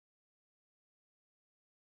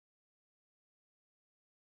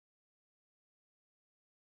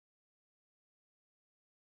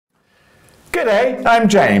G'day, I'm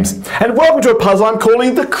James, and welcome to a puzzle I'm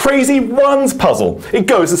calling the Crazy Ones puzzle. It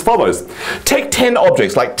goes as follows. Take 10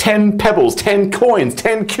 objects, like 10 pebbles, 10 coins,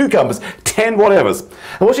 10 cucumbers, 10 whatevers.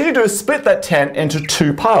 And what you need to do is split that 10 into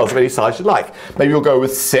 2 piles of any size you like. Maybe you'll go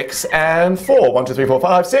with 6 and 4. 1, 2, 3, 4,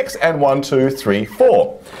 5, 6, and 1, 2, 3,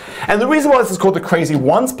 4. And the reason why this is called the Crazy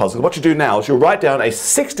Ones puzzle is what you do now is you'll write down a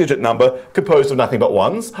 6-digit number composed of nothing but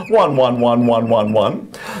ones. 1, 1, 1, 1, 1,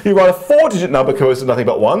 1. You write a 4-digit number composed of nothing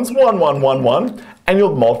but ones. 1, 1, 1, 1. And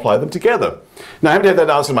you'll multiply them together. Now I haven't had that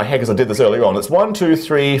answer in my head because I did this earlier on. It's 1, 2,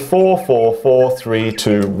 3, 4, 4, 4, 3,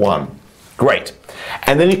 2, 1. Great.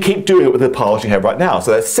 And then you keep doing it with the piles you have right now.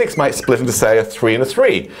 So that 6 might split into, say, a 3 and a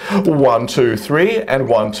 3. 1, 2, 3, and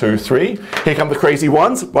 1, 2, 3. Here come the crazy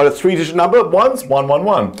ones. Write a 3-digit number of ones, 1, 1,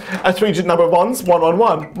 1. A 3-digit number of ones, 1, 1,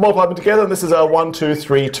 1. Multiply them together, and this is a 1, 2,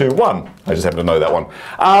 3, 2, 1. I just happen to know that one.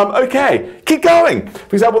 Okay, keep going.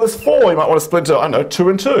 For example, this 4, you might want to split into, I don't know, 2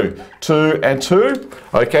 and 2. 2 and 2.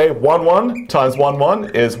 Okay, 1, 1 times 1,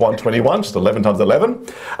 1 is 121, just 11 times 11.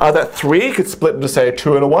 That 3 could split into, say, a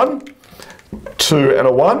 2 and a 1. 2 and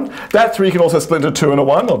a 1. That 3 can also split into 2 and a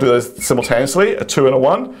 1. I'll do those simultaneously. A 2 and a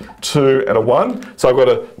 1, 2 and a 1. So I've got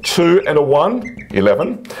a 2 and a 1,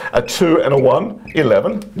 11. A 2 and a 1,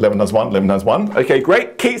 11. 11 times 1, 11 times 1. Okay,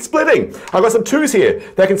 great. Keep splitting. I've got some 2's here.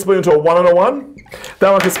 That can split into a 1 and a 1.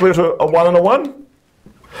 That one can split into a 1 and a 1.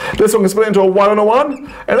 This one can split into a 1 and a 1.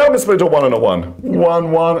 And that one can split into a 1 and a 1.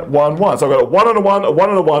 1, 1, 1, 1. So I've got a 1 and a 1, a 1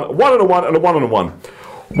 and a 1, a 1 and a 1, and a 1 and a 1.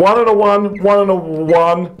 1 and a 1, 1 and a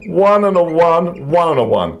 1, 1 and a 1, 1 and a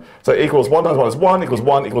 1. So equals 1 times 1 is 1, equals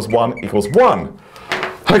 1, equals 1, equals 1.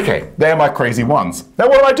 Okay, they're my crazy ones. Now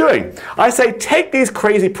what am I doing? I say take these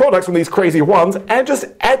crazy products from these crazy ones and just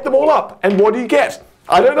add them all up. And what do you get?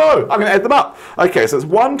 I don't know. I'm going to add them up. Okay, so it's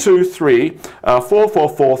 1, 2, 3, 4, 4,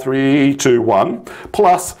 4, 3, 2, 1,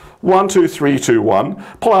 plus 1, 2, 3, 2, 1,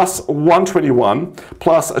 plus 121,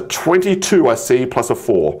 plus a 22 I see, plus a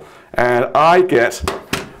 4. And I get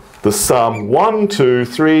the sum 1, 2,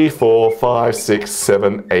 3, 4, 5, 6,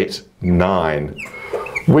 7, 8, 9,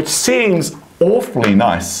 which seems awfully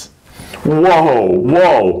nice. Whoa,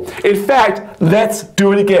 whoa. In fact, let's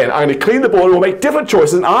do it again. I'm going to clean the board and we'll make different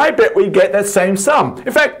choices and I bet we get that same sum.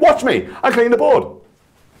 In fact, watch me. I clean the board.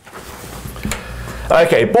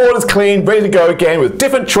 Okay, board is clean, ready to go again with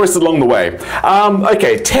different choices along the way.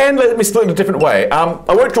 Okay, 10, let me split it a different way. I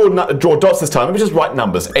won't draw dots this time, let me just write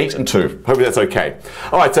numbers, 8 and 2. Hopefully that's okay.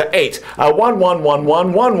 Alright, so 8, 1, 1, 1,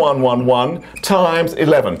 1, 1, 1, 1, 1, times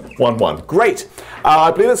 11, 1, 1. Great.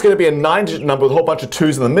 I believe that's going to be a 9-digit number with a whole bunch of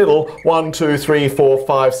 2's in the middle. 1, 2, 3, 4,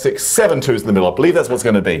 5, 6, 7 2's in the middle. I believe that's what's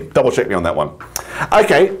going to be. Double check me on that one.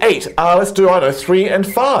 Okay, 8. Let's do, I don't know, 3 and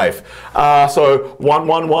 5. So 1,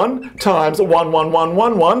 1, 1 times 1, 1, 1,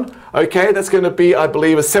 1, 1. Okay, that's going to be, I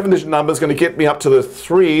believe, a 7-digit number is going to get me up to the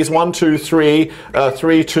 3's. 1, 2, 3,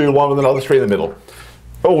 3, 2, 1 with another 3 in the middle.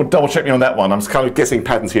 Oh, double check me on that one. I'm kind of guessing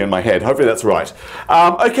patterns here in my head. Hopefully that's right.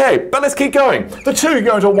 Okay, but let's keep going. The 2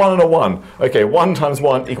 go into a 1 and a 1. Okay, 1 times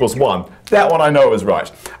 1 equals 1. That one I know is right.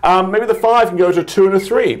 Maybe the 5 can go to a 2 and a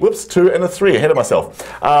 3. Whoops, 2 and a 3, ahead of myself.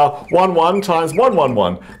 1, 1 times 1, 1,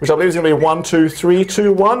 1, which I believe is going to be 1, 2, 3,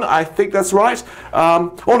 2, 1. I think that's right.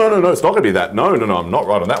 Oh, no, it's not going to be that. No, I'm not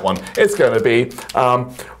right on that one. It's going to be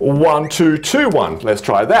 1, 2, 2, 1. Let's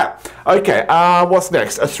try that. Okay, what's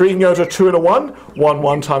next? A 3 can go to a 2 and a 1. 1,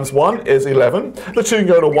 1 times 1 is 11. The 2 can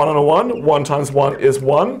go to 1 and a 1. 1 times 1 is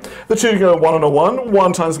 1. The 2 can go to 1 and a 1.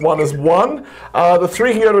 1 times 1 is 1. The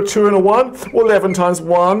 3 can go to a 2 and a 1. Well, 11 times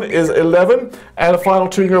 1 is 11. And the final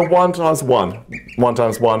 2 can go 1 times 1. 1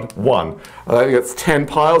 times 1, 1. I think it's 10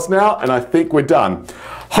 piles now, and I think we're done.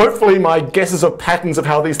 Hopefully my guesses of patterns of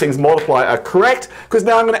how these things multiply are correct, because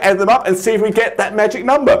now I'm going to add them up and see if we get that magic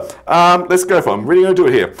number. Let's go for it. I'm really going to do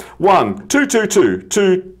it here. 1, 2, 2, 2,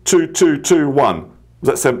 2, 2, 2, 2, 1.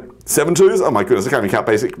 Was that 7 2's? Oh my goodness, I can't even count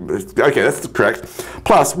basic. Okay, that's correct.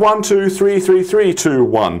 Plus 1, 2, 3, 3, 3, 2,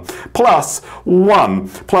 1. Plus 1,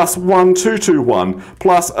 plus 1, 2, 2, 1.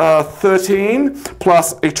 Plus 13,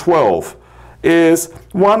 plus a 12 is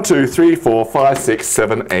 1, 2, 3, 4, 5, 6,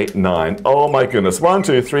 7, 8, 9. Oh my goodness, 1,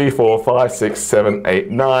 2, 3, 4, 5, 6, 7, 8,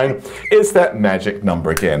 9. It's that magic number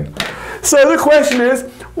again. So the question is,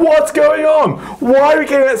 what's going on? Why are we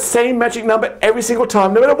getting that same magic number every single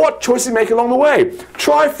time, no matter what choice you make along the way?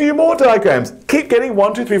 Try a few more diagrams. Keep getting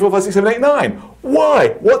 1, 2, 3, 4, 5, 6, 7, 8, 9. Why?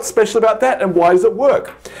 What's special about that, and why does it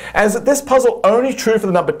work? And is this puzzle only true for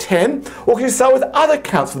the number 10, or can you start with other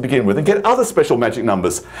counts to begin with and get other special magic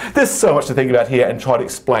numbers? There's so much to think about here and try to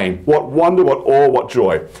explain. What wonder, what awe, what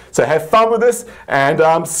joy. So have fun with this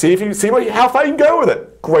and see how far you can go with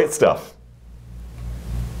it. Great stuff.